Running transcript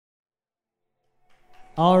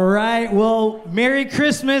All right, well, Merry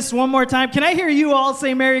Christmas one more time. Can I hear you all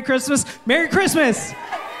say Merry Christmas? Merry Christmas!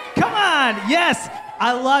 Come on, yes,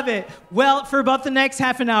 I love it. Well, for about the next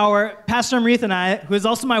half an hour, Pastor Amrita and I, who is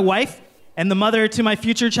also my wife and the mother to my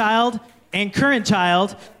future child and current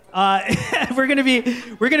child, we're gonna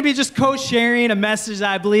be just co-sharing a message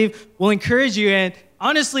that I believe will encourage you. And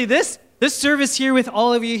honestly, this service here with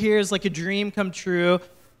all of you here is like a dream come true.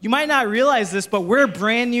 You might not realize this, but we're a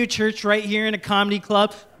brand new church right here in a comedy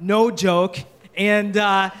club. No joke. And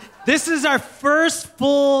this is our first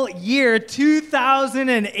full year,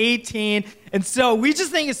 2018. And so we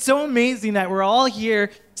just think it's so amazing that we're all here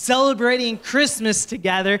celebrating Christmas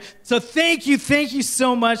together. So thank you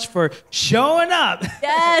so much for showing up.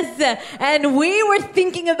 Yes, and we were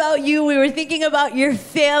thinking about you. We were thinking about your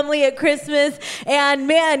family at Christmas. And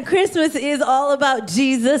man, Christmas is all about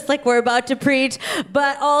Jesus, like we're about to preach,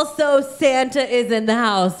 but also Santa is in the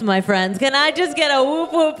house, my friends. Can I just get a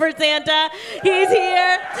whoop whoop for Santa? He's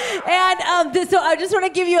here. And so I just want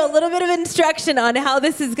to give you a little bit of instruction on how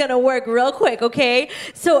this is going to work real quick, okay?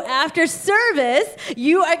 So after service,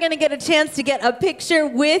 you are going to get a chance to get a picture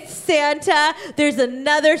with Santa. There's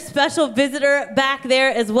another special visitor back there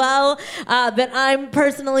as well that I'm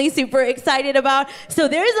personally super excited about. So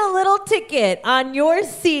there's a little ticket on your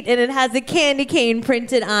seat and it has a candy cane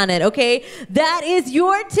printed on it, okay? That is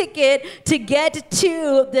your ticket to get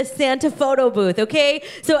to the Santa photo booth, okay?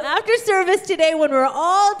 So after service today, when we're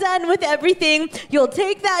all done with everything, you'll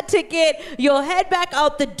take that ticket, you'll head back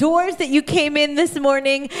out the doors that you came in this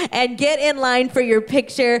morning and get in line for your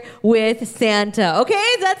picture with Santa. Okay,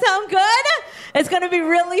 does that sound good? It's going to be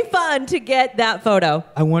really fun to get that photo.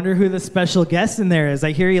 I wonder who the special guest in there is.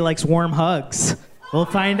 I hear he likes warm hugs. We'll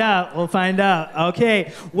find out.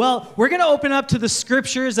 Okay, well, we're going to open up to the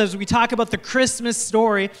scriptures as we talk about the Christmas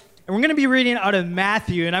story. And we're going to be reading out of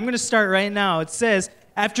Matthew. And I'm going to start right now. It says,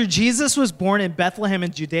 after Jesus was born in Bethlehem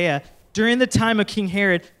in Judea, during the time of King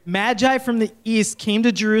Herod, Magi from the east came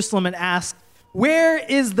to Jerusalem and asked, "Where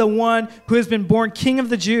is the one who has been born King of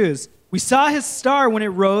the Jews? We saw his star when it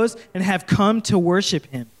rose and have come to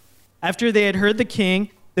worship him." After they had heard the king,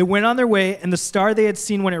 they went on their way, and the star they had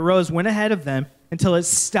seen when it rose went ahead of them until it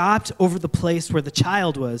stopped over the place where the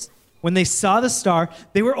child was. When they saw the star,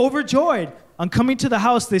 they were overjoyed. On coming to the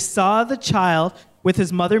house, they saw the child with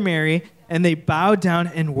his mother Mary, and they bowed down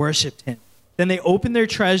and worshiped him. Then they opened their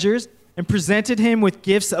treasures and presented him with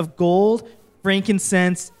gifts of gold,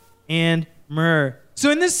 frankincense, and myrrh.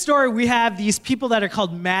 So in this story, we have these people that are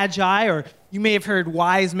called magi, or you may have heard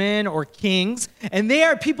wise men or kings. And they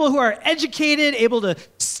are people who are educated, able to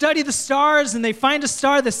study the stars, and they find a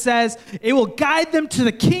star that says it will guide them to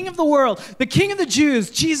the King of the world, the King of the Jews,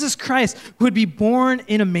 Jesus Christ, who would be born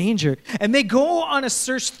in a manger. And they go on a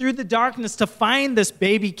search through the darkness to find this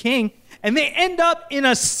baby king, and they end up in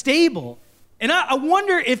a stable. And I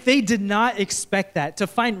wonder if they did not expect that, to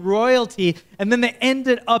find royalty, and then they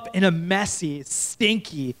ended up in a messy,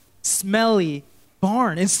 stinky, smelly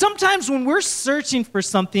barn. And sometimes when we're searching for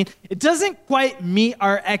something, it doesn't quite meet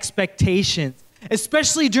our expectations,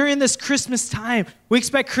 especially during this Christmas time. We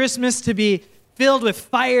expect Christmas to be filled with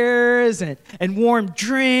fires and warm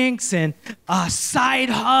drinks and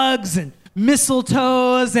side hugs and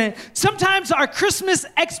mistletoes. And sometimes our Christmas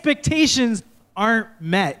expectations aren't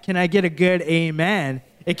met. Can I get a good amen?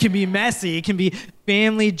 It can be messy. It can be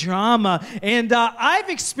family drama. And I've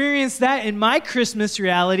experienced that in my Christmas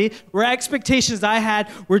reality where expectations I had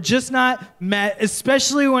were just not met,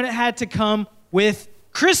 especially when it had to come with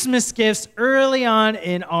Christmas gifts early on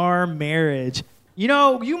in our marriage. You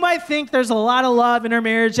know, you might think there's a lot of love in our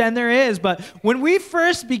marriage, and there is, but when we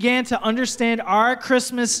first began to understand our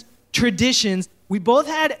Christmas traditions, we both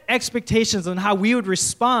had expectations on how we would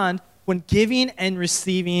respond when giving and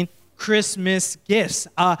receiving Christmas gifts.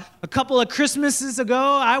 A couple of Christmases ago,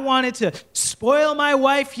 I wanted to spoil my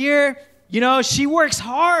wife here. You know, she works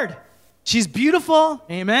hard. She's beautiful,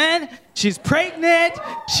 amen. She's pregnant.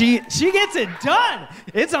 She gets it done.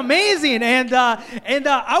 It's amazing. And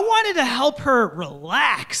I wanted to help her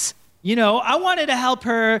relax. You know, I wanted to help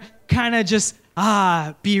her kind of just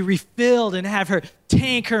be refilled and have her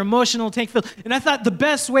emotional tank filled. And I thought the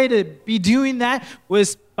best way to be doing that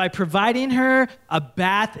was by providing her a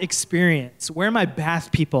bath experience. Where are my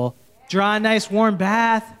bath people? Draw a nice warm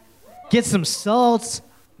bath, get some salts,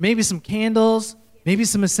 maybe some candles, maybe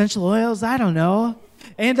some essential oils, I don't know.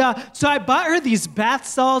 And so I bought her these bath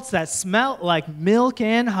salts that smelled like milk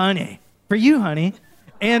and honey. For you, honey.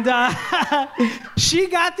 And she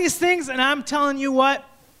got these things, and I'm telling you what,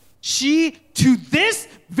 she, to this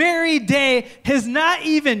very day, has not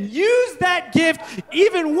even used that gift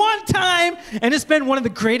even one time, and it's been one of the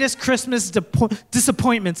greatest Christmas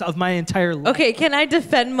disappointments of my entire life. Okay, can I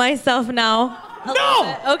defend myself now?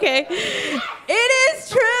 No! Okay. It is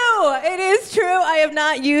true. It is true. I have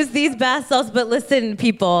not used these bath salts, but listen,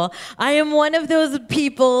 people, I am one of those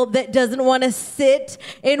people that doesn't want to sit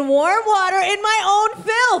in warm water in my own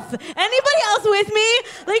filth. Anybody else with me?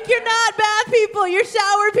 Like, you're not bath people, you're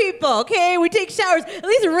shower people, okay? We take showers. At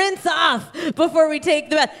least rinse off before we take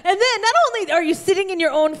the bath. And then not only are you sitting in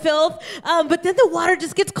your own filth, but then the water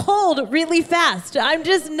just gets cold really fast. I'm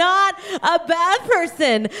just not a bath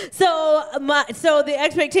person. So the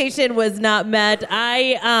expectation was not met.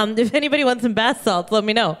 If anybody wants some bath salts, let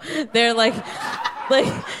me know. They're like,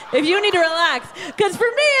 if you need to relax, because for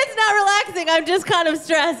me it's not relaxing. I'm just kind of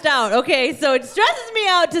stressed out. Okay, so it stresses me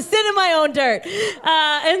out to sit in my own dirt.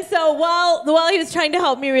 And so while he was trying to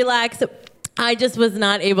help me relax, I just was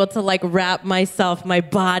not able to wrap my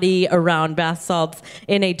body around bath salts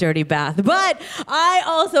in a dirty bath. But I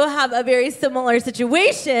also have a very similar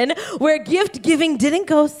situation where gift giving didn't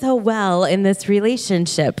go so well in this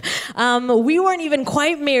relationship. We weren't even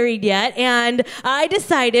quite married yet, and I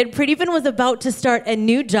decided Prettyfin was about to start a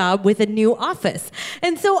new job with a new office.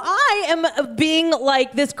 And so I am being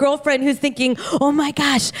like this girlfriend who's thinking, oh my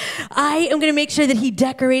gosh, I am going to make sure that he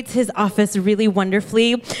decorates his office really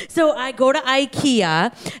wonderfully. So I go to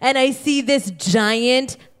IKEA and I see this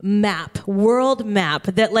giant world map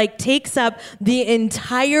that takes up the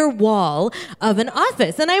entire wall of an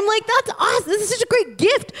office. And I'm like, that's awesome. This is such a great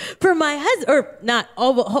gift for my husband, or not,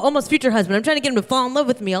 almost future husband. I'm trying to get him to fall in love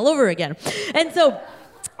with me all over again. And so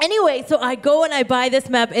anyway, so I go and I buy this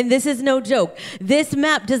map, and this is no joke. This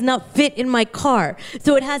map does not fit in my car.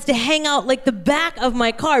 So it has to hang out the back of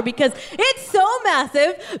my car because it's so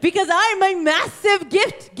massive, because I'm a massive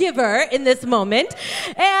gift giver in this moment.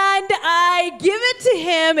 And I give it to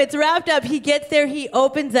him. It's wrapped up. He gets there. He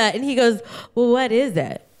opens it, and he goes, well, what is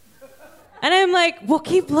it? And I'm like, well,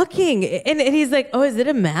 keep looking. And he's like, oh, is it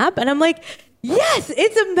a map? And I'm like, yes,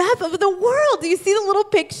 it's a map of the world. Do you see the little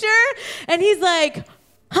picture? And he's like,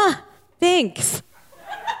 huh, thanks.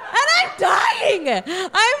 And I'm dying.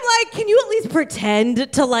 I'm like, can you at least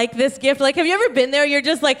pretend to like this gift? Have you ever been there? You're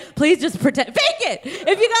just like, please just pretend. Fake it.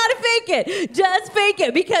 If you gotta fake it, just fake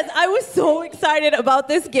it. Because I was so excited about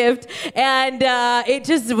this gift, and it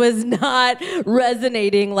just was not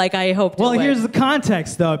resonating like I hoped it would. Well, here's the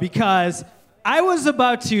context, though, because I was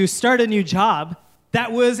about to start a new job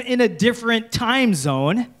that was in a different time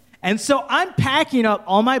zone. And so I'm packing up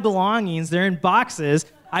all my belongings. They're in boxes.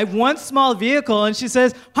 I have one small vehicle, and she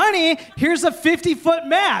says, honey, here's a 50-foot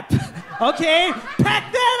map. Okay,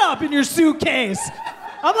 pack that up in your suitcase.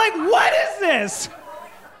 I'm like, what is this?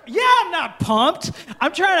 Yeah, I'm not pumped.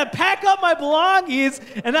 I'm trying to pack up my belongings,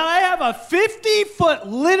 and now I have a 50-foot,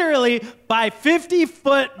 literally by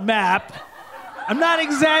 50-foot map. I'm not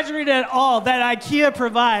exaggerating at all, that IKEA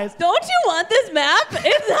provides. Don't you want this map?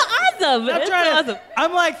 It's awesome. Awesome.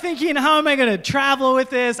 I'm thinking, how am I going to travel with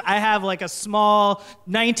this? I have a small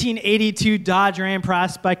 1982 Dodge Ram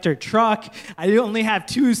Prospector truck. I only have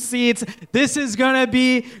 2 seats. This is going to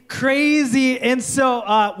be crazy. And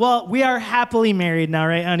so, we are happily married now,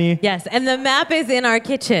 right, honey? Yes, and the map is in our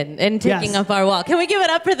kitchen and taking up our wall. Can we give it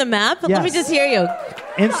up for the map? Yes. Let me just hear you.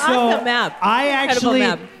 And so, awesome map. I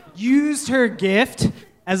actually used her gift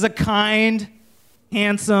as a kind,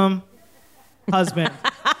 handsome husband.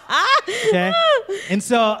 Okay? And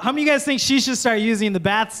so, how many of you guys think she should start using the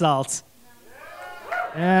bath salts?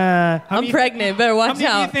 I'm pregnant. Better watch out. How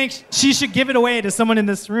many of you think she should give it away to someone in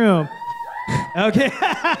this room? Okay.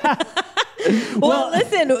 Well,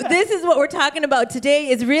 listen, this is what we're talking about today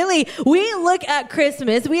is really, we look at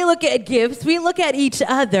Christmas, we look at gifts, we look at each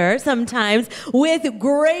other sometimes with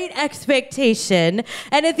great expectation.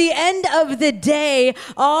 And at the end of the day,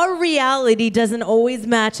 our reality doesn't always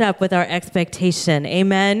match up with our expectation.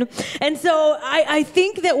 Amen? And so I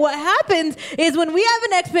think that what happens is when we have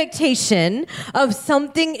an expectation of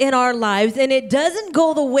something in our lives and it doesn't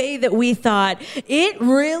go the way that we thought, it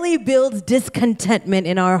really builds discontentment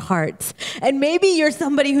in our hearts. And maybe you're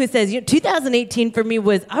somebody who says, 2018 for me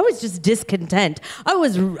I was just discontent. I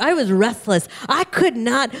was restless. I could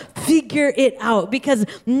not figure it out because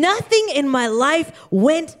nothing in my life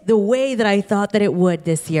went the way that I thought that it would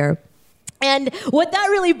this year. And what that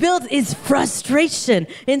really builds is frustration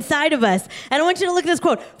inside of us. And I want you to look at this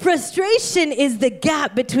quote. Frustration is the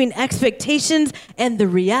gap between expectations and the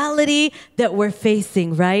reality that we're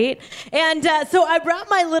facing, right? And so I brought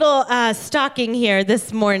my little stocking here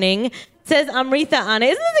this morning. says Amrita on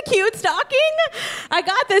it. Isn't this a cute stocking? I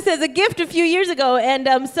got this as a gift a few years ago.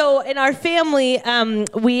 And so in our family,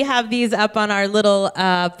 we have these up on our little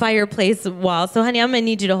fireplace wall. So, honey, I'm going to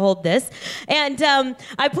need you to hold this. And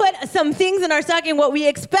I put some things in our stocking. What we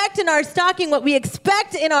expect in our stocking, what we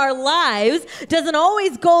expect in our lives doesn't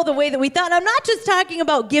always go the way that we thought. And I'm not just talking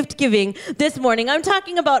about gift giving this morning. I'm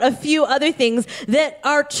talking about a few other things that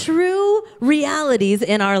are true realities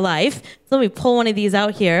in our life. So let me pull one of these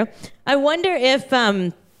out here. I wonder if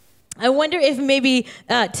maybe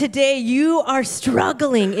today you are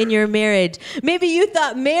struggling in your marriage. Maybe you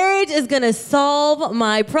thought marriage is going to solve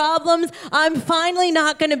my problems. I'm finally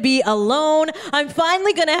not going to be alone. I'm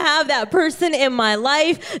finally going to have that person in my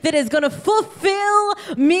life that is going to fulfill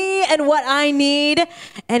me and what I need.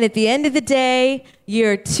 And at the end of the day,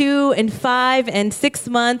 you're 2 and 5 and 6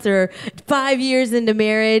 months or 5 years into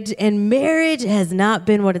marriage, and marriage has not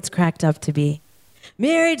been what it's cracked up to be.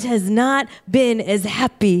 Marriage has not been as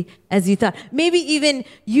happy as you thought. Maybe even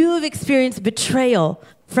you've experienced betrayal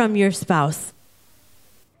from your spouse.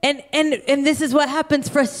 And this is what happens.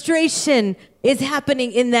 Frustration is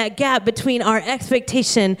happening in that gap between our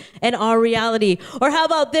expectation and our reality. Or how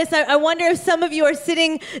about this? I wonder if some of you are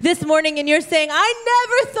sitting this morning and you're saying,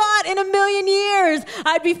 I never thought in a million years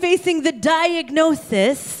I'd be facing the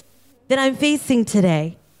diagnosis that I'm facing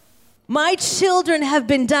today. My children have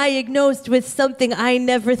been diagnosed with something I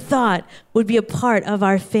never thought would be a part of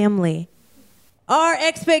our family. Our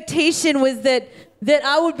expectation was that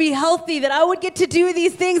I would be healthy, that I would get to do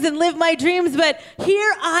these things and live my dreams, but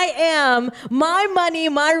here I am, my money,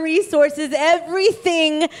 my resources,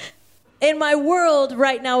 everything in my world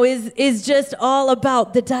right now is just all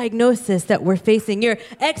about the diagnosis that we're facing. Your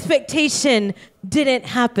expectation didn't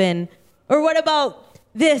happen. Or what about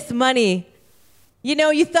this, money? You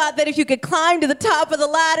know, you thought that if you could climb to the top of the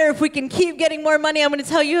ladder, if we can keep getting more money. I'm going to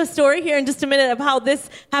tell you a story here in just a minute of how this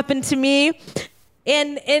happened to me.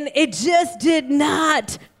 And it just did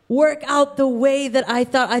not work out the way that I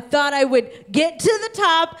thought. I thought I would get to the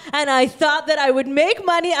top, and I thought that I would make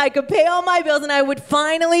money, I could pay all my bills, and I would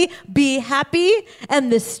finally be happy,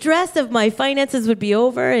 and the stress of my finances would be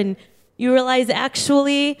over, and you realize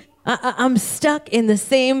actually I'm stuck in the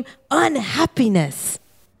same unhappiness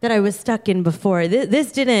that I was stuck in before.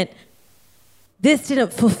 This didn't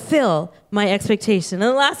fulfill my expectation. And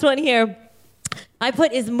the last one here I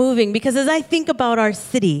put is moving, because as I think about our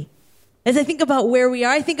city, as I think about where we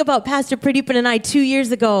are, I think about Pastor Pradeepan and I 2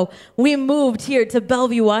 years ago. We moved here to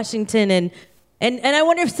Bellevue, Washington, and I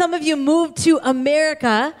wonder if some of you moved to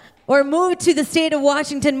America or moved to the state of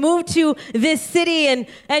Washington, moved to this city, and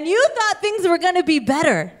you thought things were going to be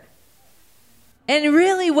better. And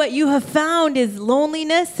really what you have found is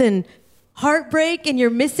loneliness and heartbreak, and you're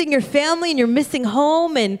missing your family and you're missing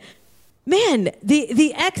home. And man,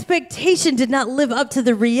 the expectation did not live up to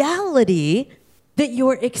the reality that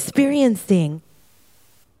you're experiencing.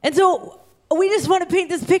 And so we just want to paint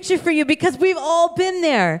this picture for you because we've all been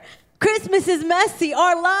there. Christmas is messy.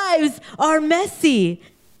 Our lives are messy.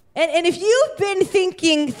 And if you've been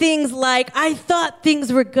thinking things like, I thought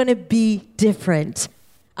things were going to be different,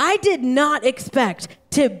 I did not expect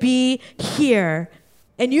to be here,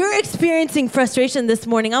 and you're experiencing frustration this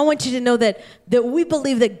morning, I want you to know that we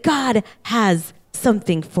believe that God has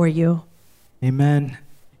something for you. Amen.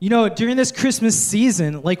 You know, during this Christmas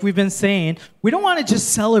season, like we've been saying, we don't want to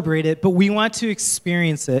just celebrate it, but we want to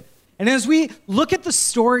experience it. And as we look at the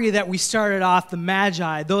story that we started off, the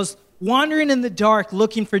Magi, those wandering in the dark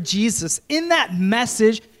looking for Jesus, in that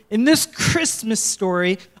message, in this Christmas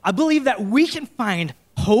story, I believe that we can find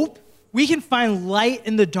hope, we can find light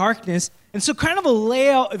in the darkness. And so kind of a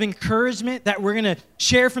layout of encouragement that we're going to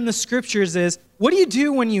share from the scriptures is, what do you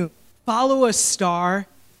do when you follow a star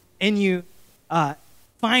and you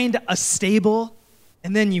find a stable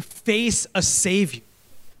and then you face a savior?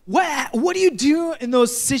 What do you do in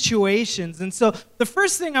those situations? And so the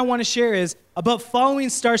first thing I want to share is about following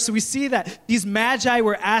stars. So we see that these Magi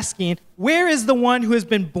were asking, where is the one who has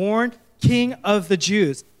been born King of the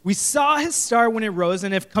Jews? We saw his star when it rose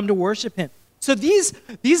and have come to worship him. So these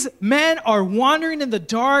men are wandering in the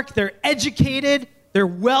dark. They're educated. They're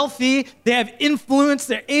wealthy. They have influence.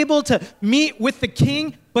 They're able to meet with the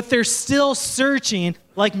king, but they're still searching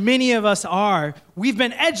like many of us are. We've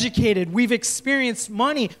been educated. We've experienced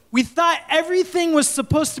money. We thought everything was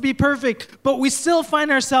supposed to be perfect, but we still find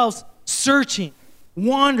ourselves searching,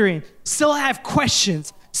 wandering, still have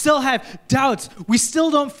questions, still have doubts. We still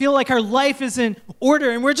don't feel like our life is in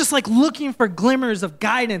order, and we're just like looking for glimmers of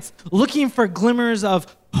guidance, looking for glimmers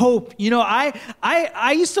of hope. You know,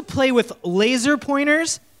 I used to play with laser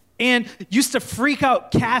pointers and used to freak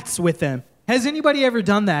out cats with them. Has anybody ever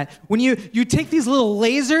done that? When you take these little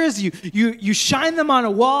lasers, you shine them on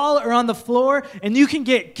a wall or on the floor, and you can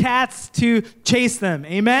get cats to chase them.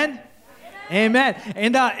 Amen? Amen.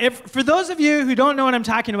 And for those of you who don't know what I'm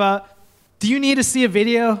talking about, do you need to see a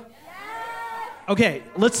video? Okay,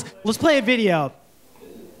 let's play a video.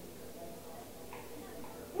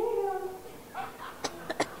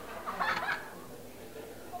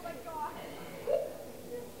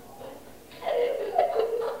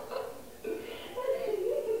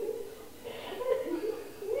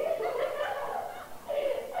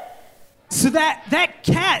 So that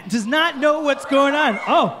cat does not know what's going on.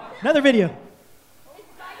 Oh, another video.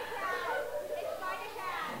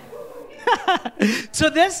 So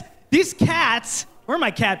these cats, where are my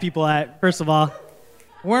cat people at, first of all?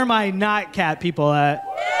 Where are my not cat people at?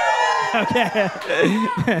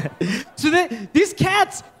 Okay. So these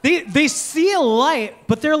cats, they see a light,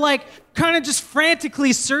 but they're like kind of just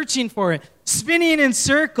frantically searching for it, spinning in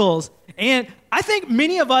circles. And I think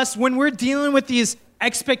many of us, when we're dealing with these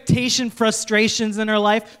expectation frustrations in our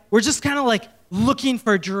life, we're just kind of like looking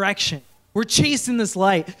for direction. We're chasing this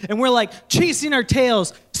light, and we're like chasing our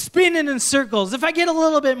tails, spinning in circles. If I get a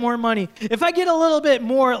little bit more money, if I get a little bit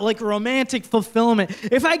more like romantic fulfillment,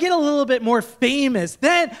 if I get a little bit more famous,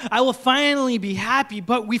 then I will finally be happy.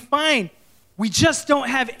 But we find we just don't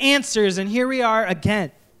have answers, and here we are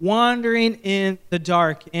again, wandering in the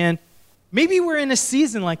dark. And maybe we're in a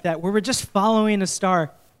season like that where we're just following a star.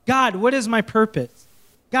 God, what is my purpose?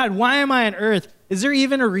 God, why am I on earth? Is there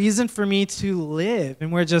even a reason for me to live?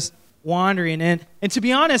 And we're just wandering. And to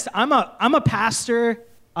be honest, I'm a pastor.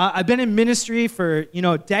 I've been in ministry for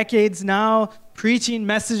decades now, preaching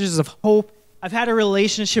messages of hope. I've had a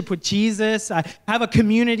relationship with Jesus. I have a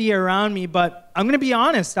community around me. But I'm going to be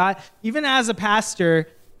honest. Even as a pastor,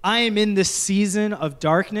 I am in this season of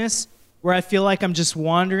darkness where I feel like I'm just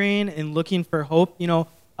wandering and looking for hope.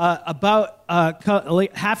 About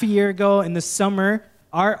half a year ago in the summer,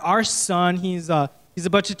 our son, he's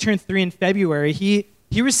about to turn 3 in February. He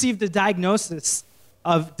received a diagnosis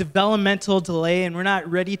of developmental delay, and we're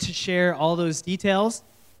not ready to share all those details.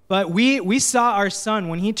 But we saw our son,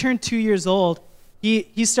 when he turned 2 years old,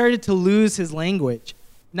 he started to lose his language.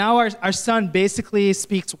 Now our son basically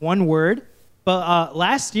speaks one word, but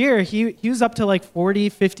last year he was up to like 40,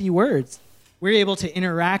 50 words. We were able to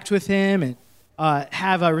interact with him and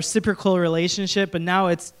have a reciprocal relationship, but now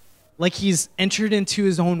it's like he's entered into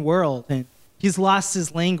his own world, and he's lost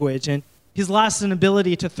his language, and he's lost an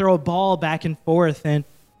ability to throw a ball back and forth. And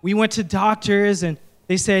we went to doctors, and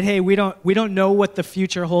they said, "Hey, we don't know what the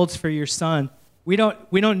future holds for your son. We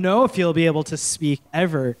don't know if he'll be able to speak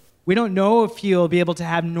ever. We don't know if he'll be able to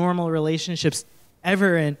have normal relationships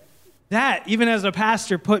ever." And that, even as a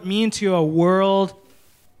pastor, put me into a world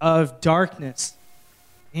of darkness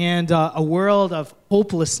and a world of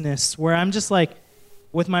hopelessness, where I'm just like,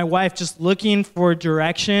 with my wife, just looking for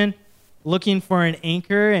direction, looking for an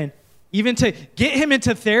anchor. And even to get him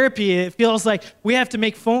into therapy, it feels like we have to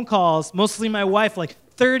make phone calls, mostly my wife, like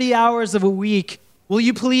 30 hours of a week. Will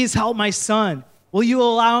you please help my son? Will you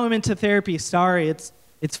allow him into therapy? Sorry,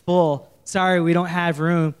 it's full. Sorry, we don't have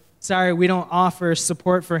room. Sorry, we don't offer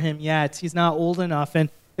support for him yet. He's not old enough. And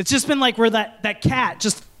it's just been like we're that cat.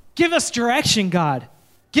 Just give us direction, God.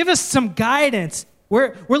 Give us some guidance.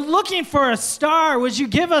 We're looking for a star. Would you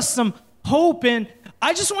give us some hope? And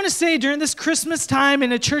I just want to say, during this Christmas time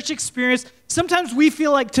in a church experience, sometimes we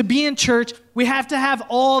feel like to be in church, we have to have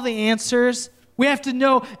all the answers. We have to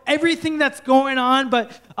know everything that's going on.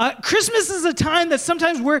 But Christmas is a time that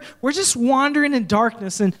sometimes we're just wandering in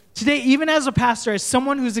darkness. And today, even as a pastor, as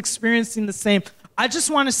someone who's experiencing the same, I just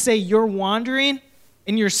want to say your wandering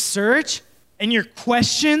and your search and your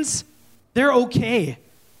questions, they're okay.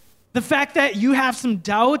 The fact that you have some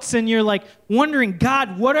doubts and you're like wondering,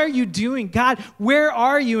 God, what are you doing? God, where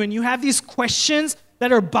are you? And you have these questions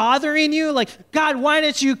that are bothering you. Like, God, why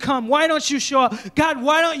didn't you come? Why don't you show up? God,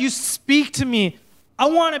 why don't you speak to me? I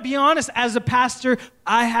want to be honest, as a pastor,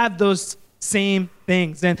 I have those same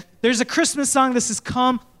things. And there's a Christmas song, this is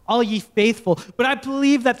Come All Ye Faithful. But I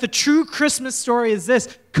believe that the true Christmas story is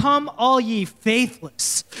this: come all ye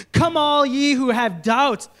faithless. Come all ye who have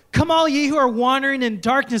doubts. Come all ye who are wandering in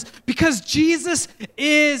darkness, because Jesus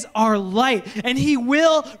is our light, and he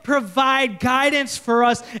will provide guidance for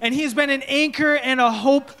us, and he's been an anchor and a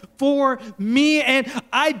hope for me. And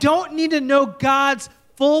I don't need to know God's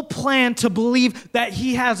full plan to believe that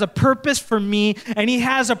he has a purpose for me and he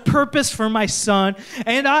has a purpose for my son.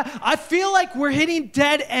 And I feel like we're hitting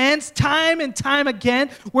dead ends time and time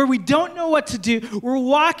again where we don't know what to do. We're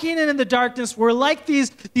walking in the darkness. We're like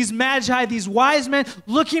these magi, these wise men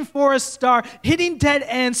looking for a star, hitting dead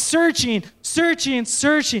ends, searching.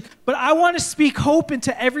 But I want to speak hope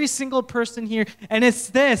into every single person here. And it's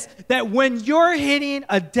this, that when you're hitting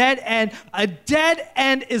a dead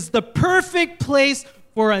end is the perfect place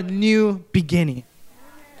for a new beginning.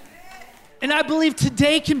 And I believe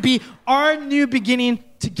today can be our new beginning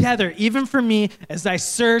together, even for me, as I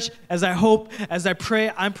search, as I hope, as I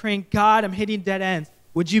pray. I'm praying, God, I'm hitting dead ends.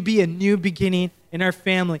 Would you be a new beginning in our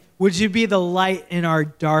family? Would you be the light in our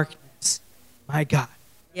darkness? My God.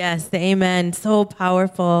 Yes, amen. So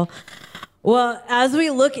powerful. Well, as we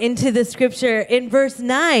look into the scripture in verse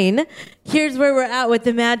 9, here's where we're at with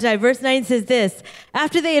the Magi. Verse 9 says this: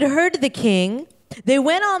 after they had heard the king, they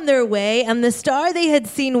went on their way, and the star they had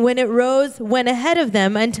seen when it rose went ahead of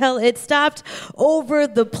them until it stopped over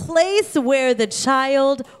the place where the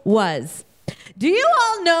child was. Do you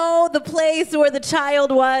all know the place where the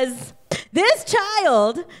child was? This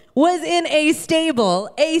child was in a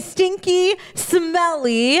stable, a stinky,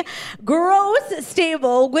 smelly, gross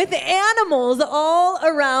stable with animals all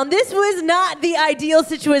around. This was not the ideal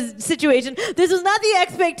situation. This was not the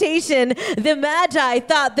expectation the Magi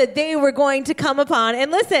thought that they were going to come upon.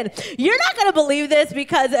 And listen, you're not going to believe this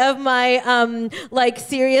because of my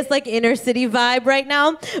serious inner city vibe right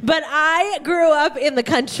now, but I grew up in the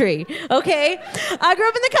country, okay? I grew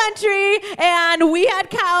up in the country, and we had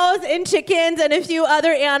cows and chickens and a few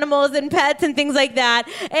other animals and pets and things like that.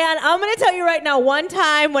 And I'm going to tell you right now, one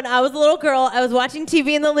time when I was a little girl, I was watching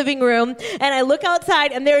TV in the living room, and I look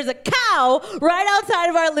outside, and there's a cow right outside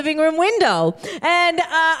of our living room window. And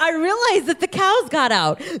I realized that the cows got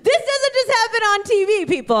out. This doesn't just happen on TV,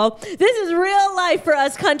 people. This is real life for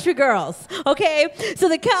us country girls, okay? So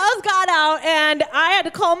the cows got out, and I had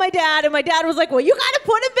to call my dad, and my dad was like, well, you got to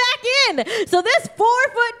put it back in. So this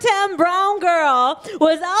 4'10" brown girl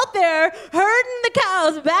was out there herding the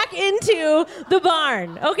cows back into the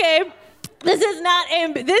barn, okay? This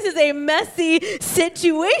is a messy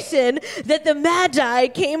situation that the Magi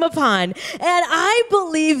came upon. And I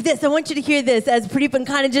believe this. I want you to hear this, as Pradeepan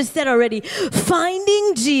kind of just said already.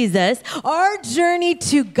 Finding Jesus, our journey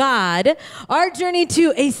to God, our journey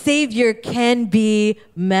to a Savior can be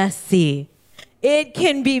messy. It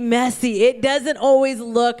can be messy. It doesn't always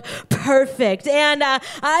look perfect. And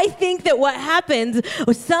I think that what happens,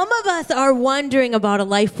 some of us are wondering about a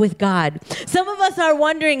life with God. Some of us are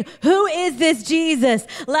wondering, who is this Jesus?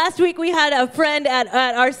 Last week we had a friend at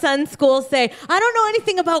our son's school say, I don't know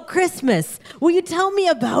anything about Christmas. Will you tell me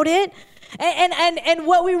about it? And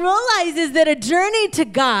what we realize is that a journey to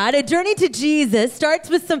God, a journey to Jesus starts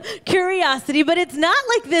with some curiosity, but it's not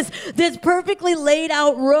like this perfectly laid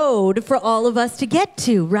out road for all of us to get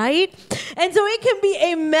to, right? And so it can be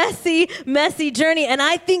a messy journey. And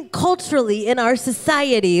I think culturally in our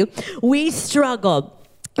society, we struggle.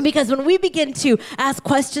 Because when we begin to ask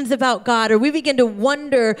questions about God, or we begin to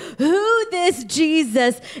wonder who this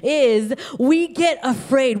Jesus is, we get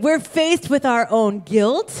afraid. We're faced with our own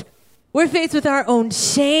guilt. We're faced with our own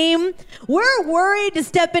shame. We're worried to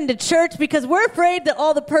step into church because we're afraid that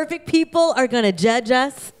all the perfect people are going to judge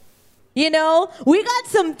us. You know, we got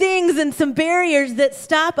some things and some barriers that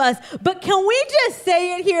stop us, but can we just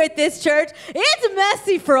say it here at this church? It's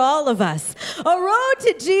messy for all of us. A road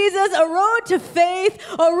to Jesus, a road to faith,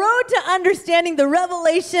 a road to understanding the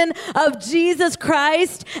revelation of Jesus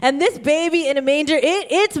Christ and this baby in a manger.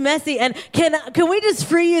 It's messy, and can we just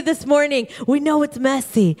free you this morning? We know it's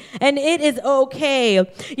messy, and it is okay.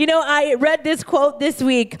 You know, I read this quote this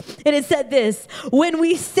week, and it said this: when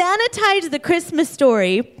we sanitize the Christmas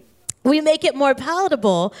story, we make it more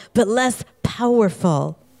palatable, but less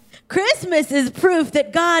powerful. Christmas is proof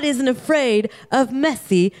that God isn't afraid of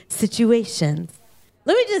messy situations.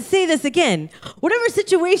 Let me just say this again. Whatever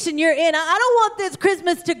situation you're in, I don't want this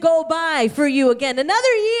Christmas to go by for you again.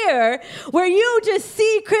 Another year where you just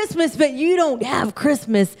see Christmas, but you don't have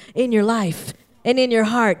Christmas in your life and in your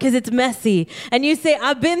heart because it's messy. And you say,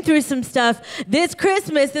 I've been through some stuff. This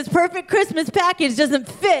Christmas, this perfect Christmas package doesn't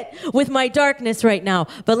fit with my darkness right now.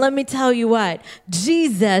 But let me tell you what,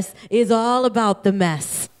 Jesus is all about the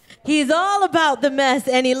mess. He's all about the mess,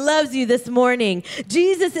 and he loves you this morning.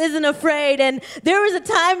 Jesus isn't afraid. And there was a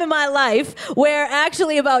time in my life where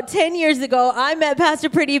actually about 10 years ago, I met Pastor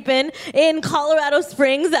Pradeepan in Colorado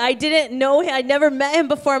Springs. I didn't know him. I'd never met him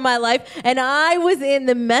before in my life. And I was in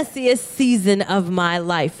the messiest season of my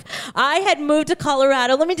life. I had moved to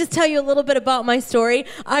Colorado. Let me just tell you a little bit about my story.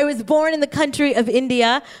 I was born in the country of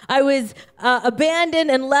India. I was abandoned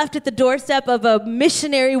and left at the doorstep of a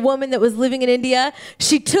missionary woman that was living in India.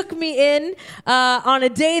 She took me in on a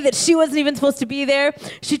day that she wasn't even supposed to be there.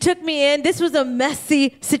 She took me in. This was a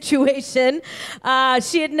messy situation.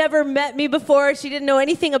 She had never met me before. She didn't know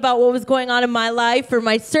anything about what was going on in my life or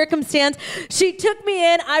my circumstance. She took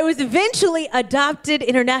me in. I was eventually adopted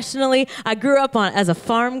internationally. I grew up as a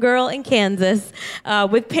farm girl in Kansas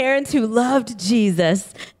with parents who loved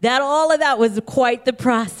Jesus. All of that was quite the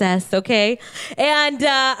process, okay? And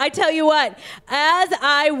I tell you what, as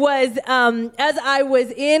I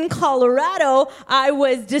was in Colorado, I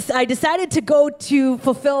decided to go to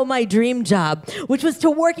fulfill my dream job, which was to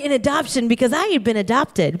work in adoption because I had been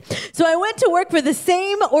adopted. So I went to work for the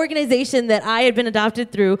same organization that I had been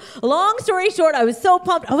adopted through. Long story short, I was so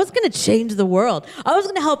pumped. I was going to change the world. I was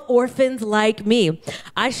going to help orphans like me.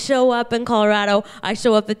 I show up in Colorado. I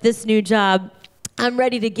show up at this new job. I'm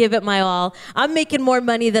ready to give it my all. I'm making more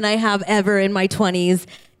money than I have ever in my 20s,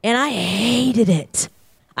 and I hated it.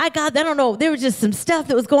 I don't know, there was just some stuff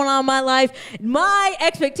that was going on in my life. My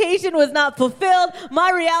expectation was not fulfilled. My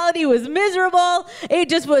reality was miserable. It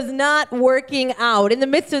just was not working out. In the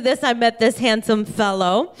midst of this, I met this handsome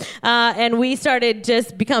fellow, and we started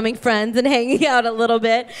just becoming friends and hanging out a little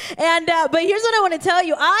bit. But here's what I want to tell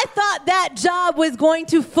you. I thought that job was going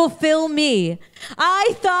to fulfill me.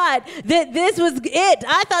 I thought that this was it.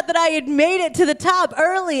 I thought that I had made it to the top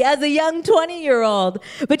early as a young 20-year-old.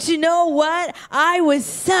 But you know what? I was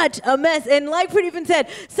such a mess. And like Pradeepan said,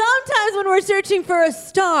 sometimes when we're searching for a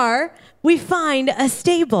star, we find a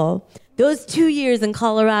stable. Those 2 years in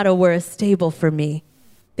Colorado were a stable for me.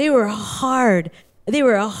 They were hard. They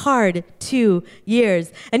were a hard 2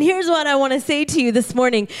 years. And here's what I want to say to you this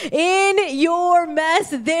morning. In your mess,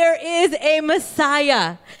 there is a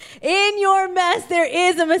Messiah. In your mess, there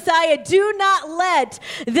is a Messiah. Do not let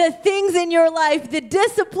the things in your life, the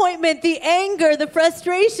disappointment, the anger, the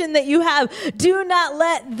frustration that you have, do not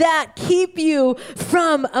let that keep you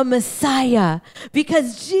from a Messiah.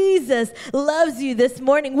 Because Jesus loves you this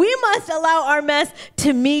morning. We must allow our mess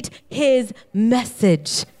to meet his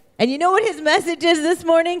message. And you know what his message is this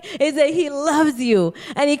morning? Is that he loves you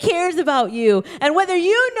and he cares about you. And whether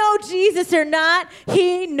you know Jesus or not,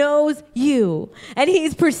 he knows you. And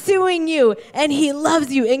he's pursuing you and he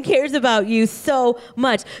loves you and cares about you so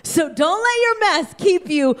much. So don't let your mess keep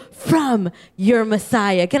you from your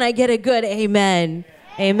Messiah. Can I get a good amen?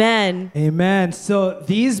 Amen. Amen. So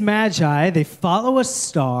these magi, they follow a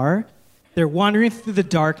star. They're wandering through the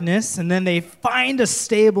darkness, and then they find a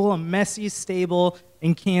stable, a messy stable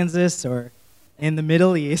in Kansas or in the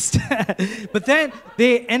Middle East. But then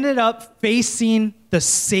they ended up facing the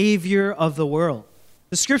Savior of the world.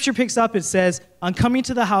 The scripture picks up, it says, on coming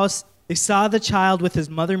to the house, they saw the child with his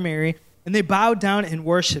mother Mary, and they bowed down and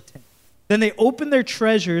worshiped him. Then they opened their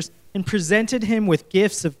treasures and presented him with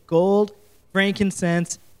gifts of gold,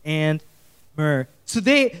 frankincense, and myrrh. So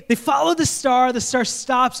they follow the star. The star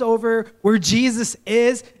stops over where Jesus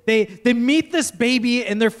is. They meet this baby,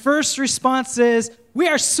 and their first response is, we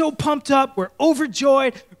are so pumped up. We're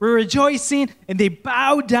overjoyed. We're rejoicing. And they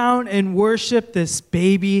bow down and worship this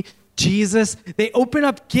baby, Jesus. They open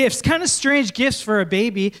up gifts, kind of strange gifts for a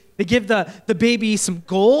baby. They give the baby some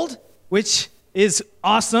gold, which is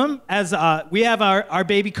awesome, as we have our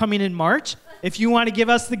baby coming in March. If you want to give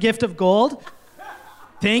us the gift of gold,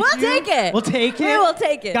 thank you. We'll take it. We'll take it. We will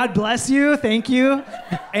take it. God bless you. Thank you.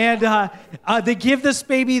 And they give this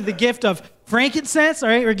baby the gift of frankincense. All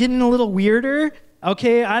right, we're getting a little weirder.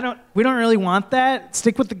 Okay, we don't really want that.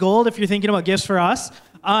 Stick with the gold if you're thinking about gifts for us.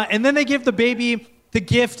 And then they give the baby the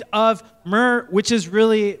gift of myrrh, which is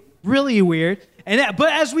really, really weird.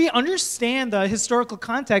 But as we understand the historical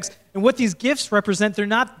context and what these gifts represent, they're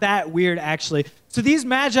not that weird, actually. So these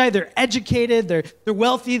magi, they're educated, they're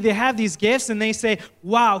wealthy, they have these gifts, and they say,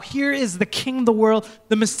 wow, here is the King of the world,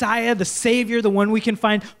 the Messiah, the Savior, the one we can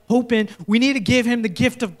find hope in. We need to give him the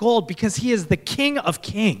gift of gold because he is the King of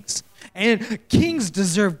kings. And kings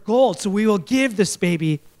deserve gold, so we will give this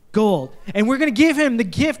baby gold. And we're going to give him the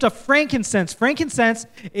gift of frankincense. Frankincense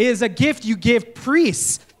is a gift you give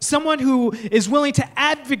priests someone who is willing to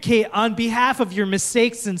advocate on behalf of your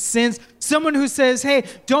mistakes and sins, someone who says, hey,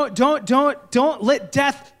 don't let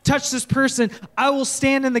death touch this person. I will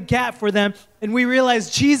stand in the gap for them. And we realize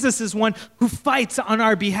Jesus is one who fights on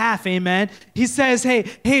our behalf, amen? He says,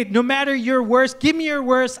 hey, no matter your worst, give me your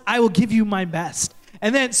worst, I will give you my best.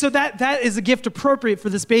 And then, so that is a gift appropriate for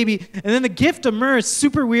this baby. And then the gift of myrrh is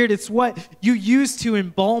super weird. It's what you use to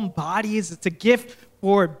embalm bodies. It's a gift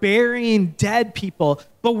for burying dead people.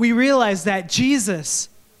 But we realize that Jesus,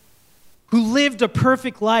 who lived a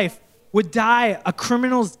perfect life, would die a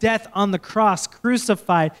criminal's death on the cross,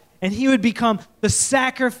 crucified, and he would become the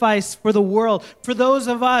sacrifice for the world. For those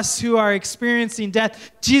of us who are experiencing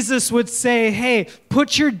death, Jesus would say, hey,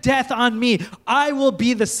 put your death on me. I will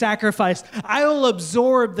be the sacrifice. I will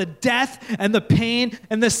absorb the death and the pain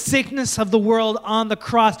and the sickness of the world on the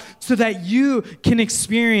cross so that you can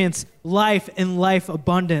experience life and life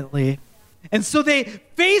abundantly. And so they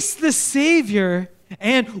faced the Savior,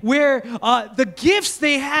 and where the gifts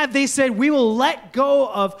they had, they said, we will let go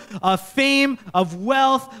of fame, of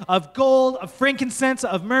wealth, of gold, of frankincense,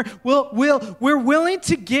 of myrrh. We're willing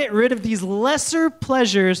to get rid of these lesser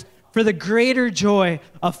pleasures for the greater joy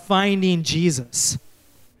of finding Jesus.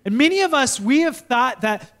 And many of us, we have thought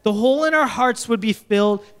that the hole in our hearts would be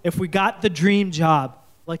filled if we got the dream job,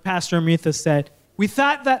 like Pastor Amrita said. We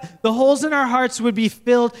thought that the holes in our hearts would be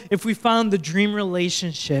filled if we found the dream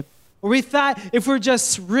relationship. Or we thought if we're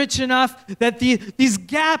just rich enough that these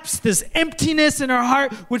gaps, this emptiness in our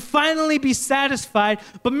heart would finally be satisfied.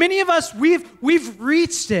 But many of us, we've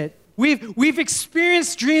reached it. We've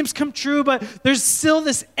experienced dreams come true, but there's still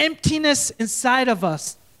this emptiness inside of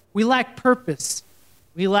us. We lack purpose.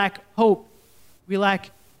 We lack hope. We lack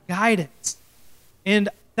guidance. And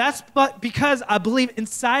that's because I believe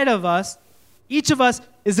inside of us, each of us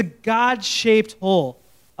is a God-shaped hole,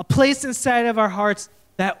 a place inside of our hearts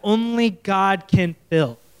that only God can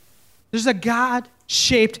fill. There's a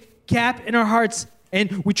God-shaped gap in our hearts,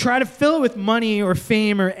 and we try to fill it with money or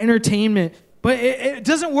fame or entertainment, but it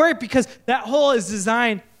doesn't work because that hole is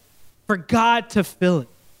designed for God to fill it,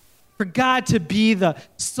 for God to be the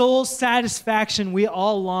soul satisfaction we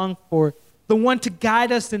all long for, the one to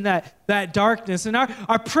guide us in that darkness. And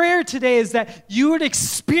our prayer today is that you would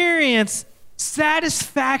experience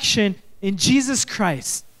satisfaction in Jesus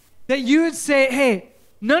Christ, that you would say, hey,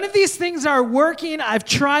 none of these things are working. I've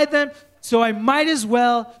tried them, so I might as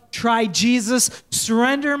well try Jesus,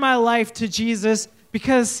 surrender my life to Jesus,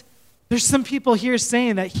 because there's some people here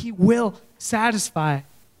saying that he will satisfy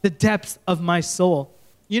the depths of my soul.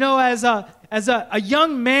 You know, as a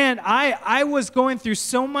young man, I was going through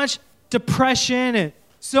so much depression and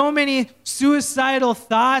so many suicidal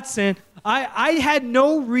thoughts, and I had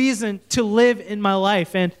no reason to live in my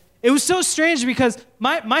life. And it was so strange because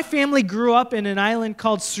my family grew up in an island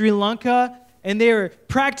called Sri Lanka, and they were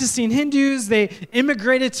practicing Hindus. They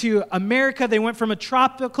immigrated to America. They went from a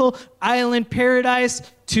tropical island paradise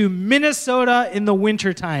to Minnesota in the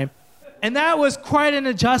wintertime. And that was quite an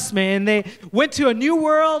adjustment. And they went to a new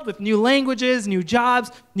world with new languages, new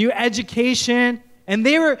jobs, new education. And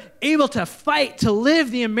they were able to fight to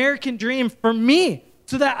live the American dream for me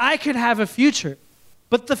so that I could have a future.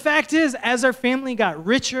 But the fact is, as our family got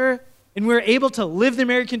richer and we were able to live the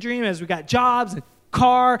American dream, as we got jobs and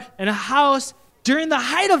car and a house, during the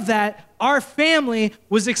height of that, our family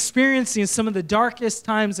was experiencing some of the darkest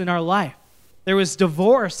times in our life. There was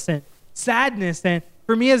divorce and sadness. And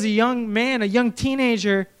for me as a young man, a young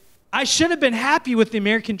teenager, I should have been happy with the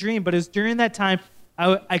American dream, but it was during that time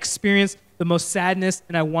I experienced the most sadness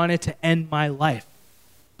and I wanted to end my life.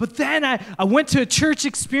 But then I went to a church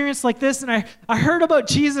experience like this, and I heard about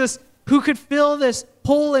Jesus who could fill this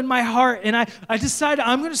hole in my heart, and I decided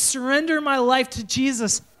I'm going to surrender my life to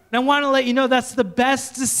Jesus. And I want to let you know that's the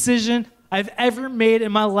best decision I've ever made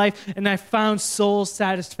in my life, and I found soul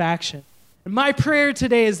satisfaction. And my prayer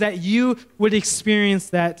today is that you would experience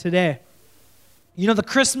that today. You know, the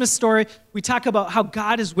Christmas story, we talk about how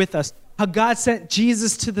God is with us, how God sent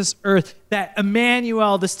Jesus to this earth, that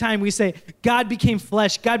Emmanuel, this time we say, God became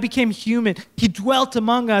flesh, God became human. He dwelt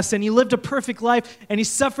among us, and he lived a perfect life, and he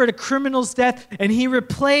suffered a criminal's death, and he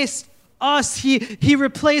replaced us. He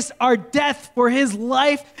replaced our death for his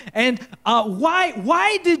life. And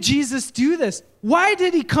why did Jesus do this? Why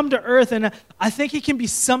did he come to earth? And I think it can be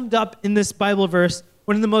summed up in this Bible verse.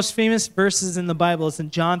 One of the most famous verses in the Bible is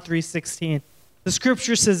in John 3:16. The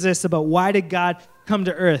scripture says this about why did God come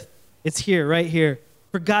to earth. It's here, right here.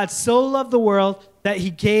 For God so loved the world that he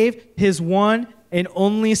gave his one and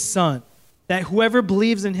only Son, that whoever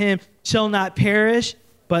believes in him shall not perish,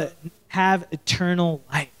 but have eternal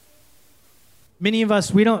life. Many of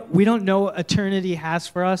us, we don't know what eternity has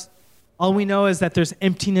for us. All we know is that there's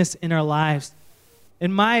emptiness in our lives.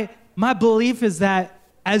 And my belief is that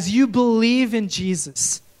as you believe in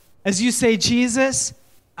Jesus, as you say, Jesus,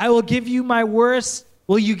 I will give you my worst,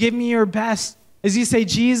 will you give me your best? As you say,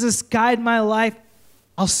 Jesus, guide my life,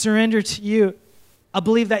 I'll surrender to you. I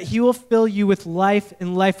believe that he will fill you with life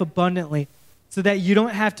and life abundantly so that you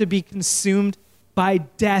don't have to be consumed by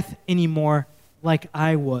death anymore like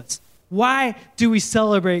I was. Why do we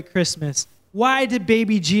celebrate Christmas? Why did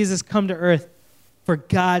baby Jesus come to earth? For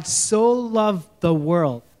God so loved the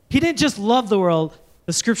world. He didn't just love the world.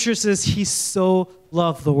 The scripture says he so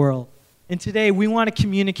loved the world. And today we want to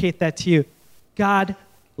communicate that to you. God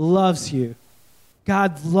loves you.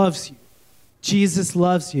 God loves you. Jesus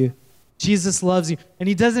loves you. Jesus loves you. And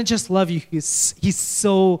he doesn't just love you, he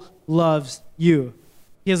so loves you.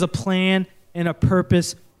 He has a plan and a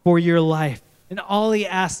purpose for your life. And all he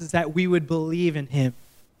asks is that we would believe in him,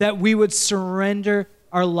 that we would surrender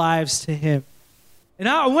our lives to him. And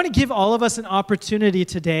I want to give all of us an opportunity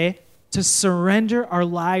today to surrender our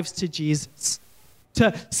lives to Jesus.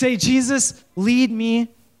 To say, Jesus, lead me.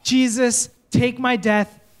 Jesus, take my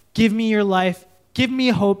death. Give me your life. Give me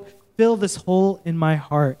hope. Fill this hole in my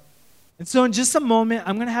heart. And so in just a moment,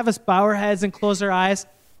 I'm going to have us bow our heads and close our eyes.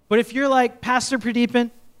 But if you're like, Pastor Pradeepan,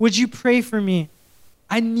 would you pray for me?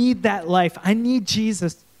 I need that life. I need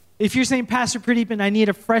Jesus. If you're saying, Pastor Pradeepan, I need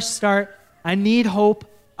a fresh start. I need hope.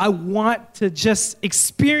 I want to just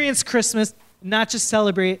experience Christmas, not just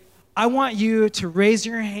celebrate. I want you to raise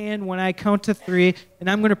your hand when I count to 3, and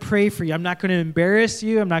I'm going to pray for you. I'm not going to embarrass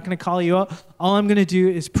you. I'm not going to call you out. All I'm going to do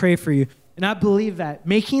is pray for you. And I believe that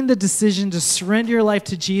making the decision to surrender your life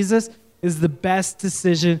to Jesus is the best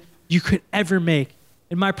decision you could ever make.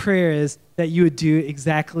 And my prayer is that you would do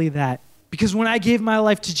exactly that. Because when I gave my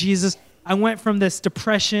life to Jesus, I went from this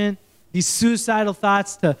depression, these suicidal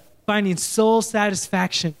thoughts, to finding soul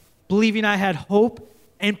satisfaction, believing I had hope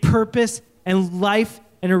and purpose and life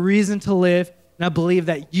and a reason to live. And I believe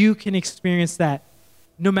that you can experience that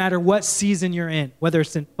no matter what season you're in, whether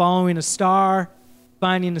it's in following a star,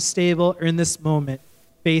 finding a stable, or in this moment,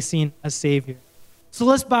 facing a Savior. So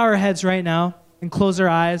let's bow our heads right now and close our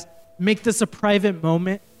eyes. Make this a private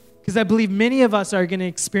moment, because I believe many of us are going to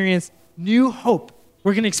experience new hope.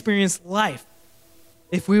 We're going to experience life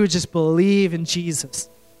if we would just believe in Jesus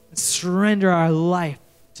and surrender our life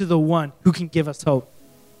to the one who can give us hope.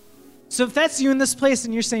 So if that's you in this place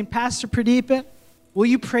and you're saying, Pastor Pradeepan, will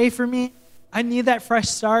you pray for me? I need that fresh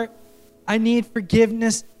start. I need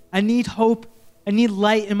forgiveness. I need hope. I need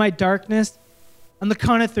light in my darkness. On the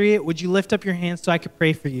count of 3, would you lift up your hands so I could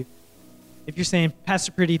pray for you? If you're saying,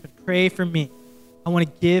 Pastor Pradeepan, pray for me. I want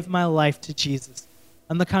to give my life to Jesus.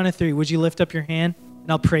 On the count of 3, would you lift up your hand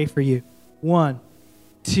and I'll pray for you? 1,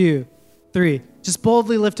 2, 3. Just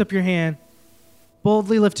boldly lift up your hand.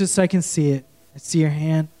 Boldly lift it so I can see it. I see your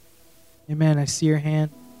hand. Amen. I see your hand.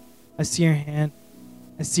 I see your hand.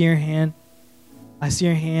 I see your hand. I see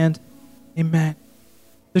your hand. Amen.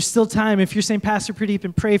 There's still time. If you're saying, Pastor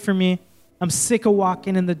Pradeepan, pray for me. I'm sick of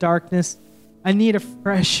walking in the darkness. I need a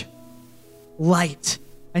fresh light.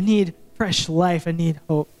 I need fresh life. I need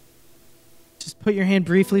hope. Just put your hand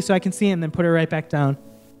briefly so I can see it and then put it right back down.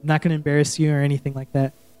 I'm not going to embarrass you or anything like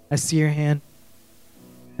that. I see your hand.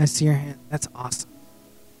 I see your hand. That's awesome.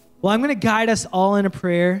 Well, I'm going to guide us all in a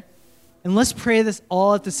prayer. And let's pray this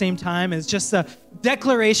all at the same time as just a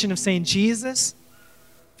declaration of saying, Jesus,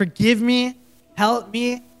 forgive me, help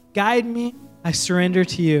me, guide me. I surrender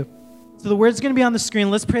to you. So the word's going to be on the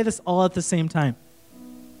screen. Let's pray this all at the same time.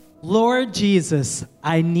 Lord Jesus,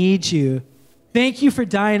 I need you. Thank you for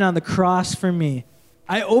dying on the cross for me.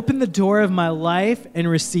 I open the door of my life and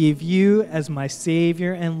receive you as my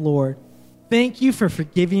Savior and Lord. Thank you for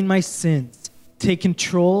forgiving my sins. Take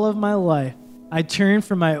control of my life. I turn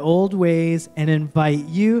from my old ways and invite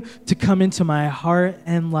you to come into my heart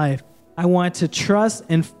and life. I want to trust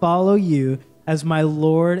and follow you as my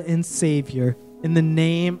Lord and Savior. In the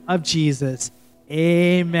name of Jesus,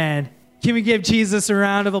 amen. Can we give Jesus a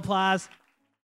round of applause?